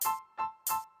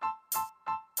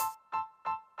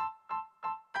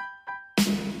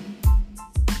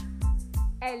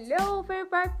Hello,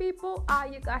 favorite people. How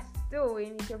you guys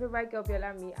doing? It's your favorite girl,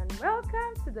 Biolami, and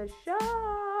welcome to the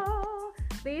show.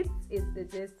 This is the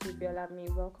Gist with Biolami.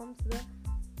 Welcome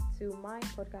to my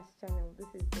podcast channel. This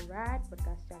is the Rad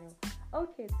podcast channel.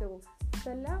 Okay, so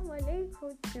salam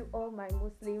alaikum to all my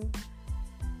Muslim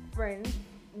friends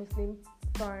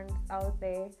out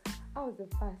there. How's the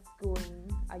fast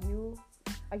going? Are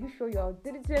you sure you're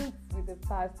diligent with the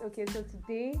fast? Okay, so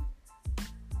today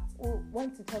we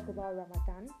want to talk about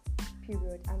Ramadan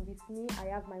period, and with me I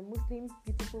have my Muslim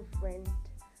beautiful friend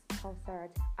Kausarat.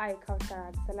 Hi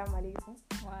Kausarat, salam alaikum.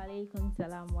 Wa alaikum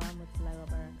salam wa rahmatullahi wa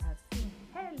barakatuh.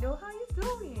 Hello, how you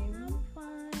doing? I'm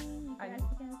fine. You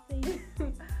can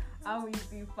say how is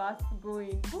the fast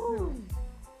going?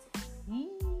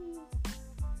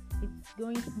 It's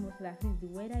going smoothly. At least the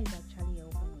weather is actually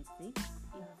helping with it.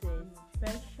 It's a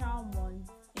special month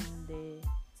in the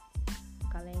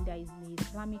calendar, is the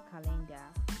Islamic calendar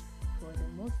for the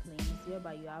Muslims,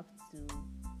 whereby you have to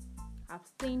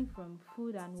abstain from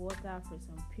food and water for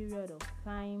some period of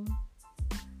time,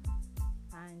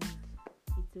 and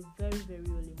it's a very, very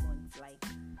holy month. Like,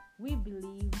 we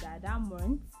believe that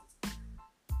month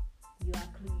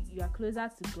you are closer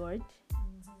to God.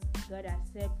 God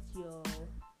accepts your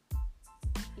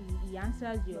he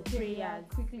answers your prayers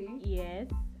quickly. Yes,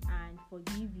 and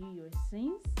forgive you your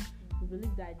sins. We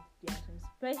believe that there are some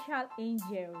special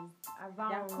angels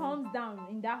that comes down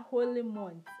in that holy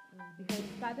month, because it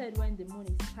started when the moon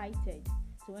is sighted.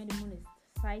 So when the moon is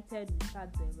sighted, we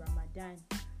start the Ramadan,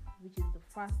 which is the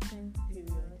fasting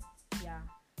period. Yeah.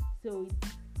 So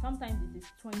sometimes it is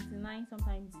 29,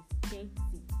 sometimes it's 30.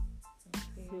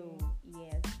 Okay. So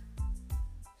yes.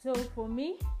 So for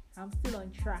me, I'm still on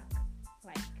track.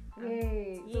 Like,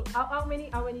 yay. So how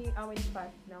many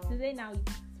fasts now? Today now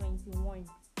it's 21.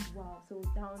 Wow, so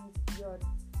down your...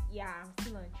 Yeah, I'm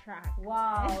still on track.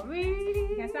 Wow,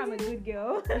 really? You can say I'm a good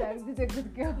girl. Yeah, this is a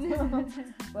good girl.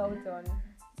 Well done.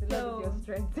 The Lord is your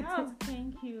strength. Oh,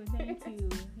 thank you.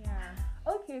 Yeah.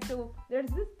 Okay, so there's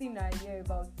this thing I hear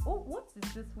about. Oh, what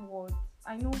is this word?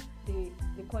 I know they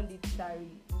call it sari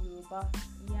in Yoruba.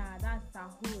 Yeah, that's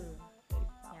sahur.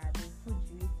 Yeah, the food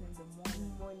you eat in the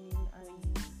morning and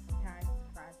you start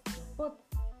fasting. But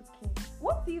okay,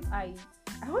 what if I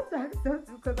want to ask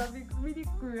something, because I'm really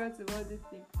curious about this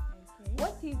thing. Okay.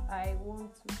 What if I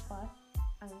want to fast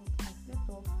and I set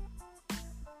off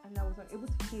and I was unable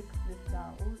to take this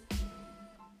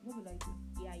what will I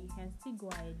do? Yeah, you can still go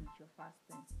ahead with your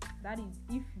fasting. That is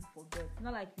if you forget. It's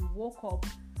not like you woke up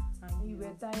and you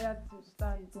were tired to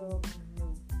stand up.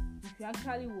 No. If you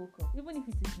actually woke up, even if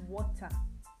it is water,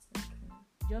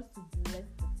 just to bless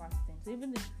the fasting. So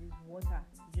even if it is water,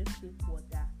 you just take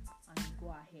water and go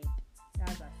ahead.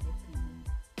 That's acceptable.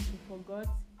 If you forgot,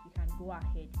 you can go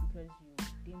ahead because you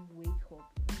didn't wake up.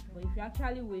 But if you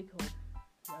actually wake up,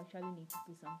 you actually need to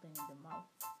put something in the mouth.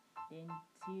 Then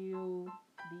till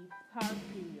the third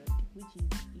period, which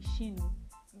is Ishinu,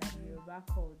 that the Yoruba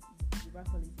call it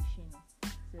Ishinu.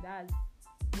 So that's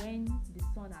when the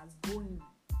sun has gone.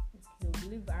 So we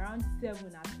believe around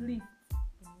 7 at least.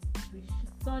 The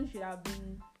sun should have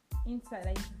been inside,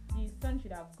 like the sun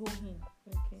should have gone in.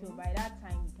 Okay. So by that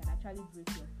time you can actually break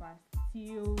your fast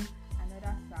till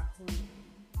another sahur.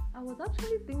 I was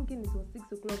actually thinking it was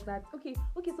 6 o'clock. That okay,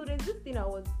 so there's this thing I'm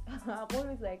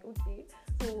always like, okay,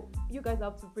 so you guys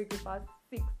have to break your fast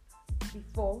 6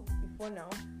 before now,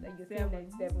 like you're saying like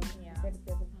 7. Yeah. 7.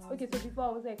 Okay, so before I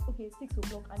was like, okay, 6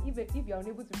 o'clock, and even if you're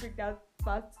unable to break that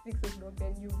fast 6 o'clock,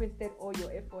 then you wasted all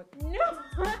your effort. No.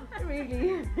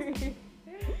 Really?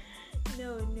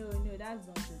 No, that's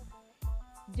not it.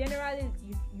 Generally,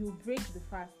 you break the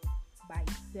fast by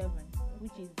 7,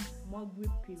 which is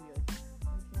Maghrib period,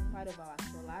 part of our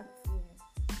salat.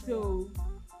 So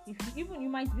if you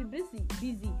might be busy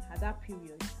at that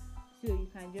period, so you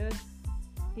can just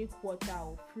take water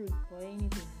or fruit or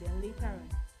anything. Then later on,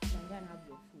 you can go and have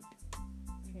your food.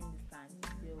 You understand?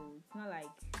 So it's not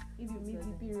like if you miss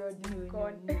the period, you no.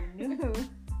 gone. Not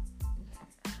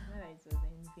like it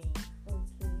was in vain.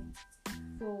 Okay.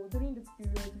 So during this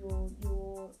period,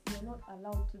 you're not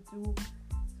allowed to do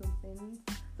some things.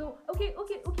 So okay.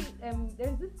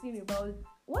 There's this thing about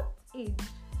what age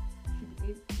should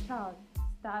a child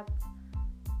start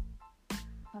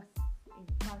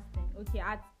fasting? Okay,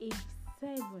 at age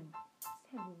 7.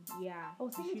 7. Yeah. Oh,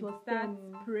 so you it should was start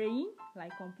 10. praying,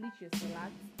 like complete your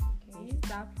salat. Then Okay. you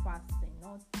start fasting,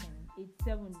 not 10. Age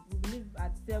 7. We believe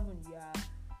at 7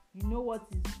 you know what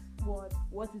is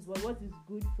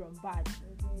good from bad.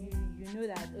 Okay. You know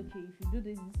that okay, if you do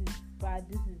this is bad,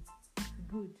 this is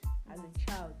good as a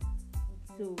child.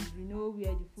 So you know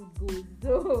where the food goes.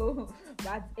 So but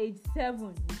at age 7,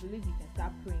 we believe you can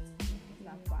start praying, you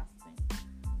can start fasting.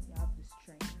 You have the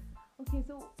strength. Okay,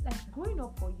 so like growing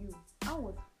up for you, I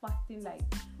was fasting like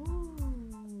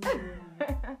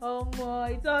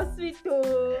It was sweet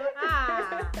though.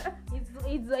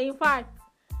 It's in fact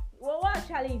what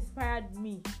actually inspired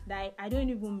me that I don't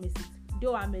even miss it.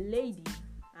 Though I'm a lady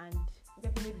and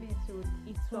definitely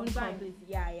it's complete.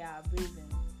 Yeah, breathing.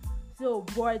 So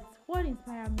but what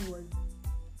inspired me was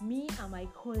me and my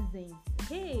cousins.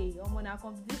 Hey, I'm on a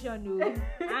competition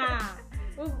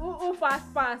who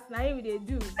fast now we they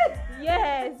do.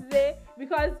 Yes,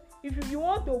 because if you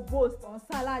want to boast on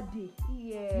salad day,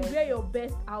 you wear your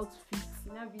best outfit.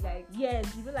 You now be like, yes,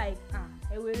 you be like,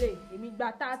 ewele, emi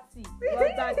gba 30, you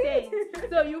gba 10.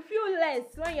 So you feel less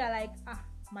when you're like,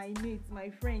 my mates, my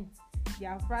friends, they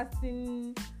are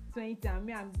fasting 20 and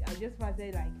me, I just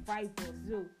fasted like 5 or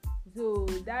so. So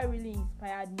that really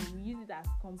inspired me. We use it as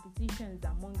competitions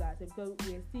among us because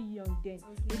we were still young then.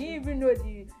 Okay. We didn't even know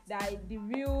the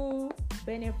real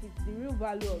benefits, the real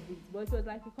value of it. But it was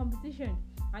like a competition.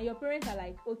 And your parents are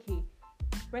like, okay,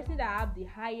 person that have the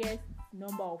highest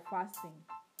number of fasting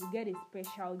will get a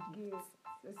special gift.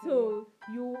 Yes. So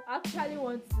you actually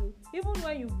want to, even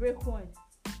when you break one,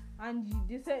 and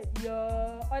they said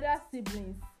your other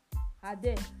siblings are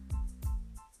there,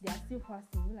 they are still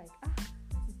fasting. You're like,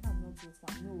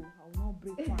 no, I will not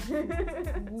break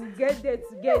one. We'll get there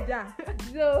together.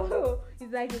 So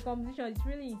it's like a competition. It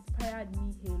really inspired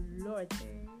me a lot.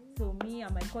 So me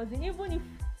and my cousin, even if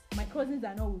my cousins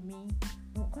are not with me,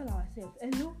 we'll call ourselves.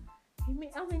 Hello,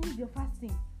 how many is your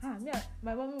fasting?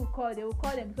 My mommy will call. They will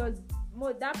call them because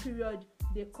that period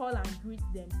they call and greet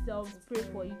themselves, pray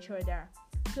for each other.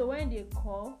 So when they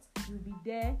call, you'll be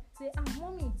there, say,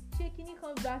 mommy, can you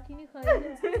come back? Can you come?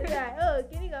 Yeah,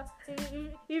 can you come?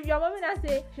 If your mommy not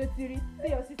say, Shotiri, say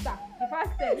your sister, the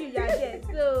first time you are there.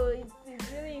 So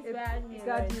it's really inspired me. You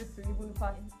got used to even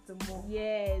fast some more.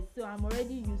 Yes, so I'm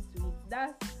already used to it.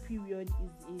 That period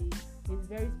is a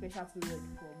very special period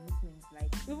for Muslims.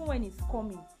 Like, even when it's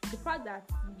coming, the fact that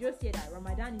you just hear that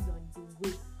Ramadan is on the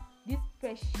way, this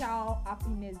special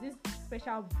happiness, this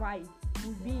special vibe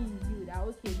will be in you that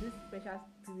okay, this special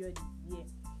period is here,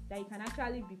 that you can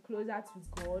actually be closer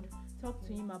to God, talk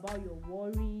to him about your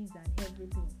worries and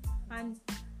everything. And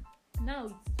now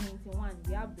it's 21,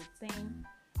 we have the 10,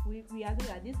 we are doing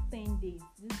that these 10 days,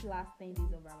 this last 10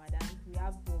 days of Ramadan, we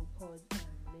have what we call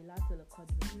Laylatul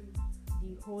Qadr,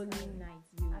 the holy night.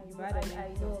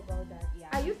 I know about that. Yeah.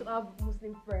 I used to have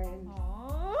Muslim friends.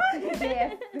 Oh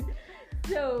yes.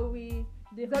 So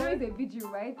there's always a video,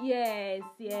 right? Yes.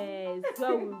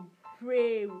 So we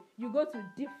pray. You go to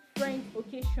different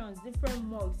occasions, different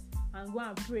mosques, and go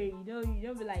and pray. You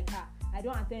don't be like, I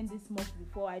don't attend this mosque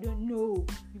before. I don't know.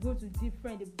 You go to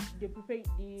different.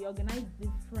 They organize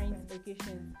different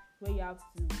occasions where you have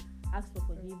to ask for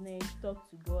forgiveness, talk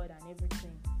to God, and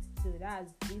everything. So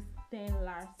that's this 10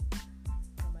 last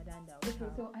Ramadan. Okay,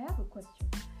 so I have a question.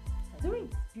 During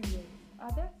this period,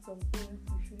 are there some things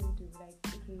you shouldn't do? Like,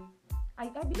 okay, I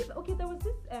believe, okay, there was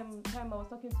this time I was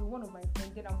talking to one of my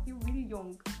friends, and I'm still really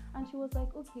young, and she was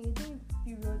like, okay, during this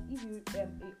period, if you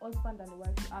a husband and a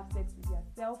wife to have sex with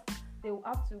yourself, they will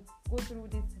have to go through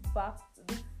this bath of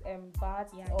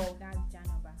that's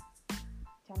Janaba.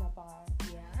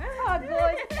 Yeah. Oh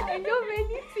God, I know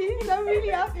many things. I'm really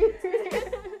happy.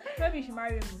 Maybe you should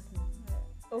marry a Muslim.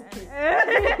 Okay.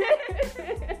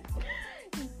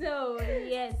 So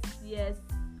yes.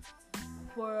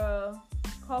 For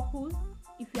couples,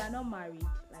 if you are not married,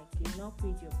 like you've not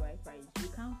paid your bride price, you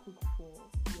can't cook for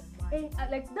your man.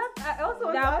 Like that, I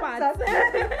also that part.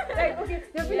 Like okay,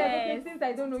 they'll be like, okay, since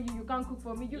I don't know you can't cook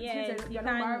for me. Since you're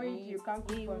not married, you can't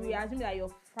cook for me. We assume that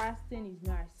your fasting is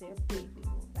not accepted.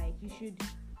 Like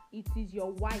it is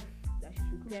your wife that should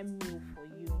prepare meal for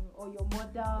you, or your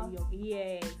mother,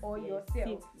 or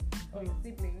yourself, or your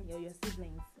siblings, or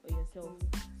yourself.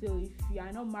 So if you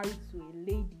are not married to a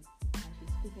lady and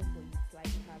she's cooking for you, it's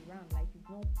like haram, like you've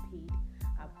not paid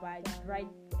a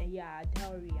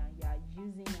dowry, and you are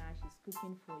using her, she's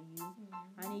cooking for you.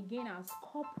 And again, as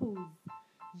couples,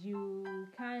 you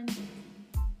can't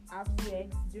have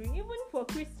sex during, even for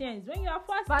Christians, when you are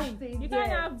fasting you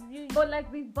can't have but like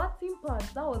the bathing part,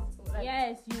 that was like,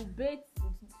 yes, you bathe.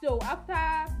 So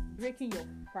after breaking your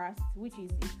fast, which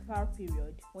is iftar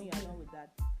period, when you are done with that,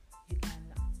 you can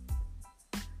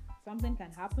something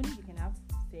can happen. You can have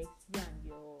sex, you and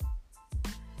your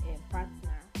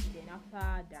partner. Then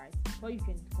after that, before you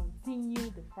can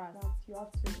continue the fast, you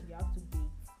have to bathe.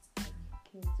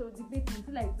 Okay. So the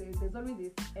bathing, like there's always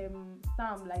this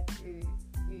psalm, like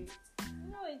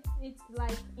It's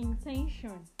like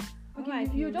intention. Okay,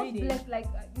 Like you just read it. bless, like,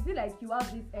 is it like you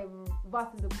have this verse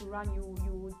in the Quran, you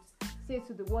would say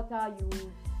to the water,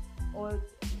 or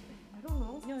I don't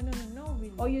know. No, not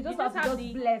really. Or you just have to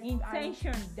the bless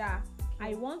intention that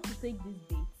Okay. I want to take this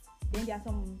bait. Then there's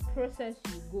some process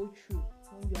you go through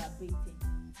when you are baiting.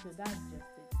 So that's just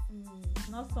it. It's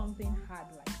not something hard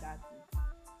like that.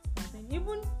 It's something,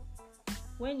 even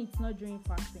when it's not during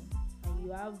fasting and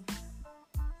you have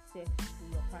sex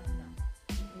with your partner,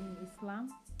 in Islam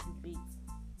you bait.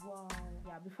 Wow.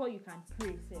 Yeah, before you can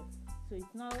pray self. So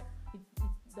it's not it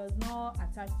does not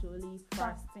attach to only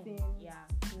fasting. Yeah.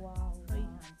 Wow. So you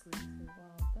can pray. So,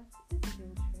 Wow, this is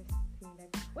interesting.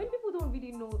 Like, when people don't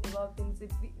really know about things,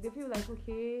 they feel like,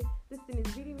 okay, this thing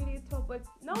is really, really tough. But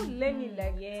now learning,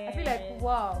 like, I feel like,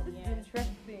 wow, this is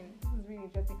interesting. This is really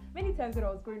interesting. Many times when I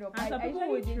was growing up, and some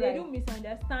people usually they do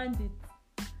misunderstand it.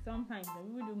 Sometimes some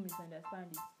people do misunderstand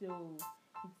it. So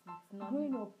it's not.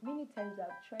 Growing up, many times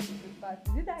I've tried to be fast.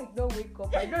 Is it that I don't wake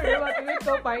up? I don't remember to wake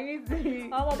up. I need to.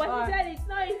 But she said it's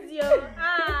not easy.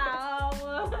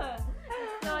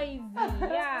 It's not easy.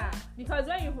 Yeah, because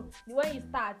when you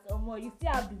start, you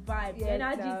still have the vibe. Yes, the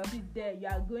energy sit there. You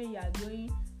are going.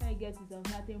 When you get to some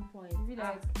certain point, You be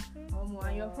like,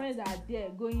 and your friends are there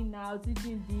going out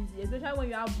eating this, especially when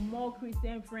you have more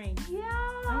Christian friends.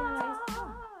 yeah.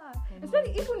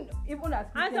 Especially even as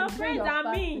And some Christians, when friends you're are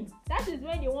fasting. mean. That is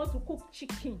when they want to cook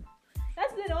chicken.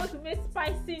 That's when they want to make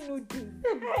spicy noodles.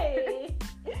 Hey,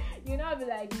 you know, be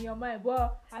like in your mind,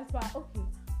 but as far okay,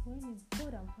 when is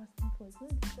God I'm fasting for?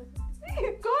 When is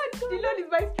God, the Lord is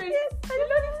my strength. The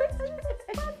Lord is my strength.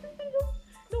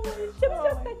 No worries, she was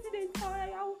just 30 days.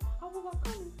 I'll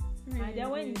overcome it. Really, And then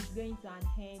when really. it's going to an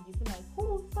end, you feel like,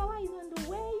 oh, Salah is on the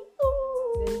way.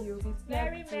 Ooh. Then you'll be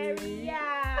Very, snappy. very,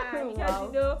 yeah. Because Wow.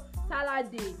 you know, Salah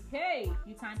day. Hey,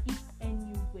 you can eat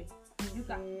anywhere.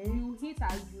 You eat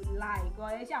as you like. Or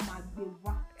you eat as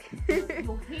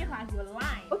you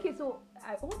like. Okay, so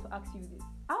I want to ask you this: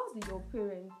 how did your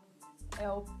parents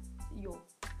help your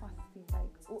fasting?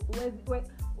 Like,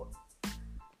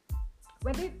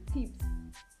 were they tips?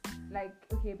 Like,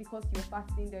 okay, because you're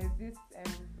fasting, there's this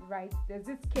there's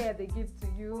this care they give to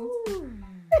you. Ooh,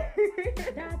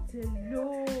 that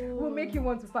alone will make you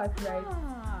want to fast, right?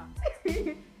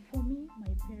 For me,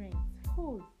 my parents.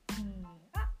 Oh,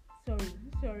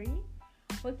 sorry.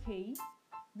 Okay,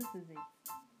 this is it.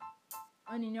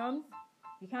 On your arms,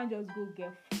 you can't just go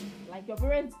get food. Like your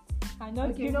parents cannot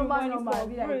Okay, give you normal, money for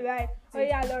be food. like, Oh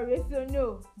yeah, Lord, so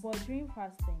no. But during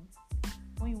fasting,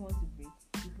 when you want to break,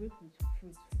 you break with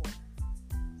fruits first.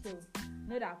 So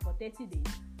know that for 30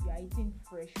 days you are eating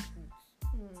fresh fruits.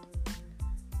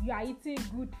 You are eating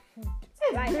good food.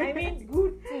 Like I mean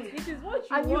good food. It is what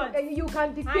you want. And you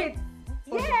can dictate.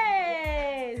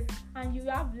 Yes. And you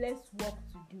have less work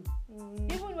to do.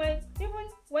 Even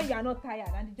when you are not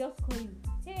tired and they just call you,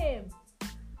 hey,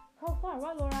 how far?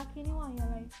 Laura, can you want? You're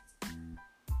like,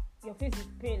 your face is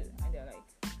pale, and they're like,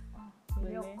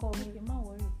 okay, ma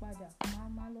worry, father,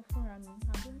 ma love for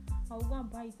me. I'll go and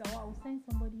buy it. I'll send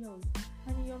somebody else.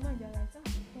 And in your mind, you're like, oh,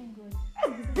 thank God.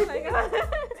 Like,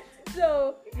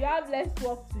 so you have less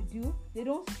work to do. They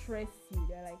don't stress you.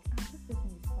 They're like, this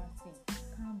person is fasting.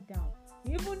 Calm down.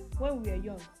 Even when we were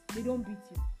young, they don't beat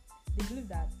you. They believe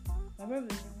that.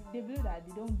 Remember, they believe that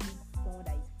they don't beat someone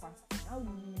that is fasting.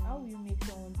 How will you make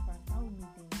someone fast? How will you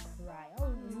make them cry? How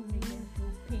will you make them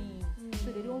feel pain?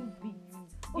 So they don't beat.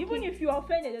 Okay. Even if you're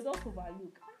offended, they don't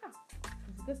overlook.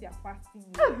 It's because they're fasting.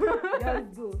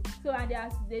 Just go. So and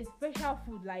there's special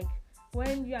food, like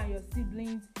when you and your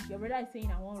siblings, your brother is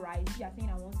saying I want rice, you are saying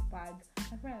I want spag.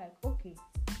 My friend like, okay,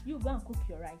 you go and cook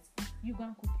your rice. You go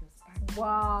and cook your spag.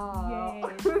 Wow.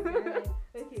 Yes.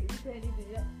 Okay, you tell me.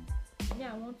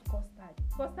 Yeah, I want custard.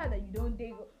 Custard that you don't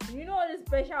take. You know all the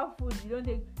special food you don't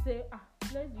take. Say,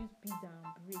 let's use pizza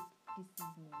and break this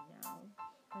evening now.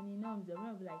 And you know,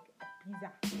 they'll be like, pizza.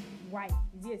 Why?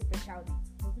 Is it a special day?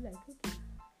 They'll be like, okay.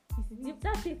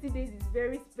 That 30 days is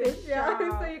very special.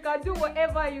 So you can do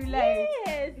whatever you like.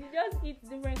 Yes, you just eat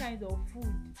different kinds of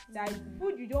food. Like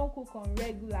food you don't cook on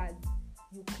regulars,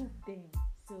 you cook them.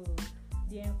 So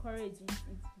they encourage it.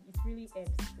 It really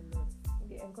helps a lot.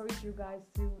 They encourage you guys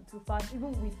to fast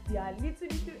even with their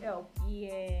little help.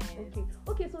 Yes.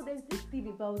 Okay. So there's this thing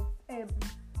about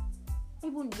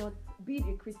even not being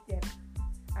a Christian,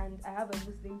 and I have a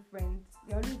Muslim friend.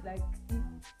 They're always like,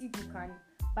 if you can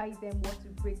buy them what to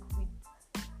break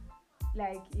with,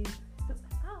 like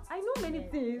I know many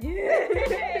things.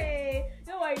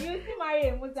 Don't worry, you see my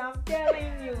emotions. I'm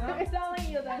telling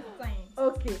you that thing.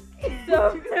 Okay.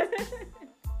 So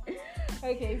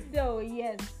okay, so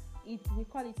yes, we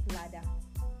call it ladder.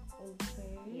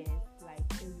 Okay. Yes, like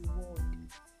a reward.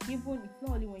 Even it's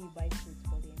not only when you buy food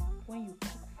for them, when you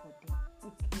cook for them.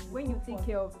 Okay. When you take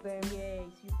care of them. Yes,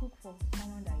 you cook for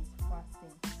someone that is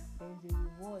fasting, there is a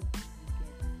reward you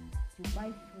get. You buy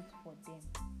fruit for them.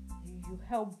 You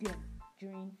help them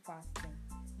during fasting.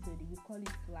 So you call it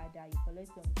ladder. You collect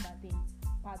some certain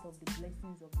part of the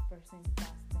blessings of the person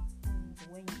fasting.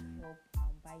 When you help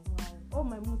and buy. Oh,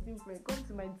 my Muslim friend, come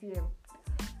to my DM.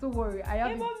 Don't worry, I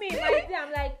have. Even me, my DM,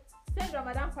 I'm like, send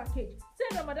Ramadan package.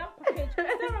 Send Ramadan package.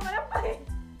 Send Ramadan package.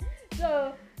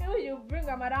 So you bring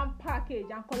Ramadan package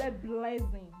and collect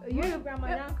blessing. You bring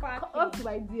Ramadan package. Up to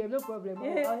my DM, no problem.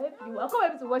 I'll help you. I'll come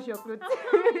help you to wash your clothes.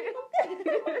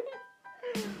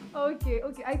 Okay.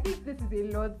 I think this is a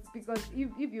lot because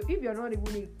if you're not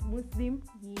even a Muslim,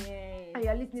 yes, and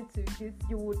you're listening to this,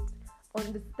 you would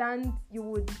understand. You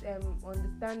would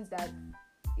understand that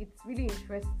it's really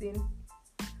interesting.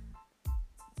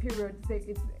 Period.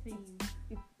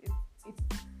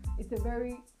 It's a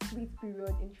very sweet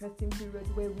period, interesting period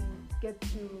where we get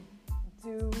to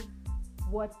do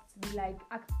what we like,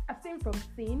 abstain from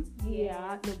sin.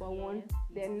 Yeah, number one.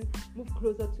 Then move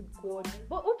closer to God.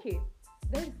 But okay,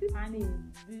 there is this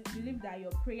thing. Believe that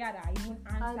your prayer that even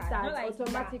answered not like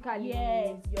automatically.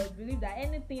 Yes, you believe that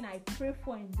anything I pray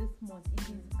for in this month, it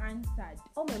is answered.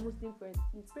 All my Muslim friends,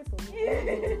 please pray for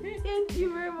me. Thank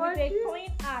you very much. With a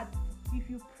clean heart, if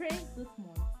you pray this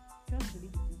month, just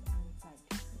believe it is answered.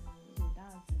 So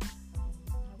that's it.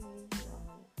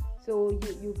 So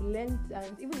you've learned,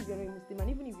 and even if you're not a Muslim, and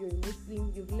even if you're a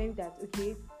Muslim, you've learned that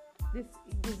okay, this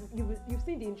you've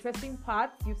seen the interesting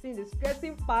parts, you've seen the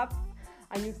stressing parts,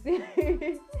 and you've seen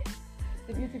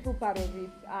the beautiful part of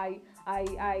it. I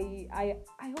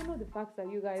honor the fact that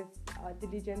you guys are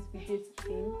diligent with this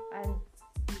thing, and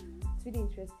it's really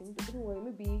interesting. Don't worry,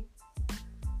 maybe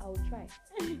I'll try.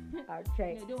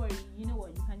 No, don't worry. You know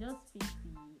what? You can just fix the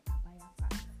abaya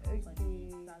part for the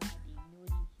salad. You know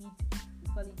the heat. We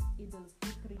call it Eid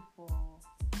al-Fitr for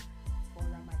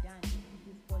Ramadan. It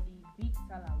is for the big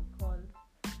salah. We call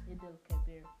Eid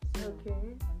al-Kabir. So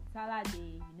on Salah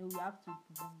day, we have to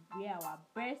wear our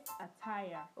best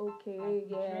attire. Okay,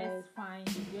 dress fine.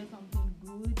 You wear something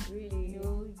good. Really.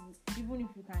 Even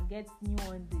if you can get new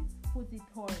on this, put it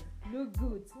on. Look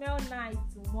good. Smell nice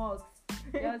to mosque.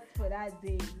 Just for that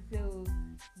day, so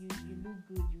you look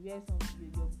good. You wear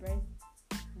your best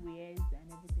wears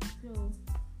and everything. So,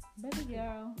 baby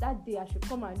girl, that day I should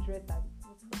come and dress as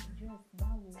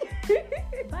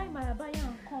buy my abaya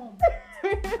and come.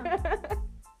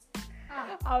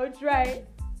 I'll try.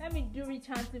 Let me do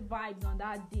rechanting vibes on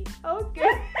that day.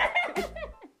 Okay.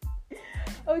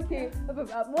 Okay.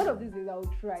 One of these days I'll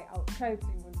try to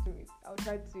even do it. I'll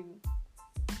try to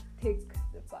take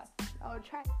the fast. I'll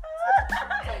try.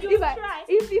 You try.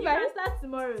 If I start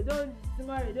tomorrow, don't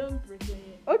pretend.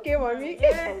 Okay, mommy.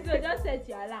 So just set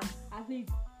your alarm. At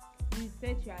least you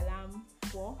set your alarm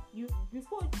for you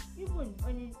before even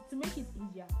to make it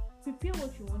easier. Prepare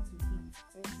what you want to eat.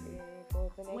 Okay.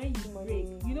 For the when next you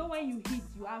morning. break, when you eat,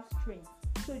 you have strength.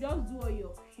 So just do all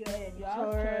your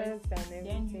chores and everything.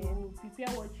 Then you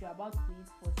prepare what you're about to eat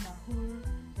for sahur.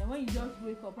 Then when you just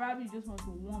wake up, probably you just want to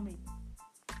warm it.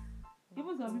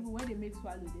 Even some people, when they make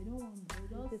swallow, they don't want to.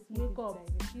 They just wake up,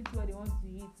 eat what they want to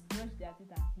eat, brush their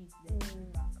teeth and eat, then go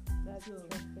back. That's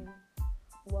interesting.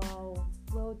 Wow,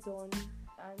 well done.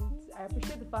 And I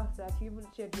appreciate the fact that you even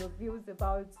shared your views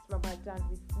about Ramadan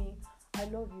with me. I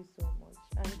love you so much.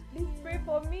 And please pray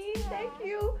for me. Thank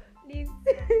you. Please.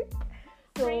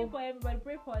 So, pray for everybody.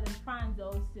 Pray for the fans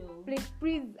also.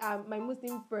 Please, my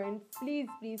Muslim friends, please,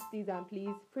 and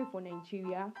please pray for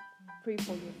Nigeria. Pray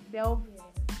for yourself. Yes.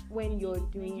 When you're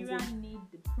doing Nigeria need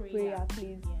the prayer.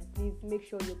 Please, please make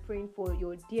sure you're praying for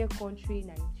your dear country,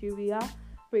 Nigeria.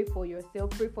 Pray for yourself,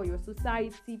 pray for your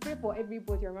society, pray for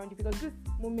everybody around you, because this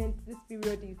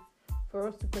period is for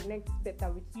us to connect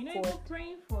better with God. You're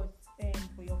praying for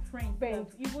your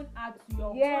friends. Even add to your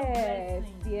own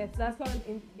blessing. Yes, that's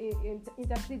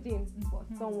interceding for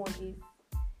someone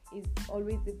is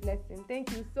always a blessing.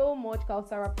 Thank you so much,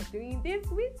 Kausara, for doing this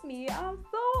with me. I'm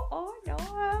so honored.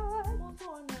 I'm also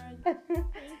honored.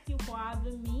 Thank you for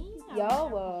having me. You're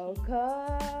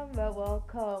welcome.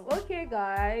 Okay,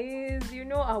 guys, you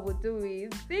know I would do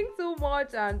it. Think too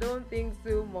much and don't think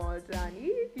too much. And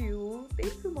if you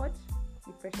think too much,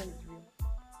 depression is real.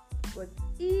 But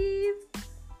if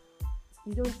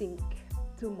you don't think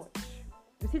too much,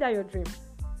 you see that your dream.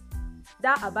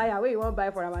 That abaya where you want to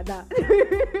buy for Ramadan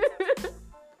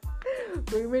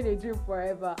will remain a dream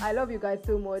forever. I love you guys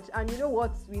so much. And you know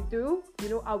what we do? You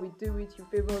know how we do it. You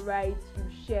favorite, you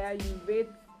share, you rate,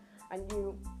 and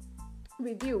you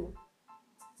review.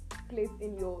 place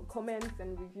in your comments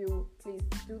and review. Please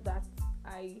do that.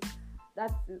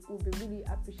 That would be really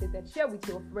appreciated. Share with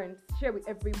your friends, share with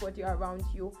everybody around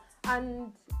you.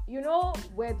 And you know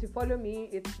where to follow me.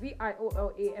 It's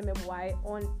VIOLAMMY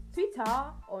on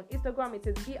Twitter. On Instagram it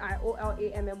is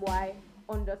VIOLAMMY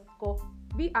underscore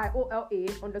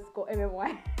VIOLA_MMY.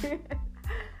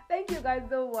 Thank you guys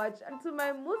so much. And to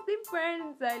my Muslim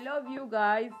friends, I love you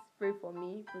guys. Pray for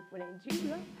me. Pray for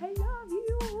Nigeria. I love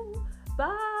you.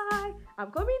 Bye.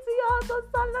 I'm coming to your house on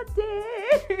Sunday.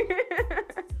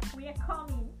 We are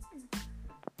coming.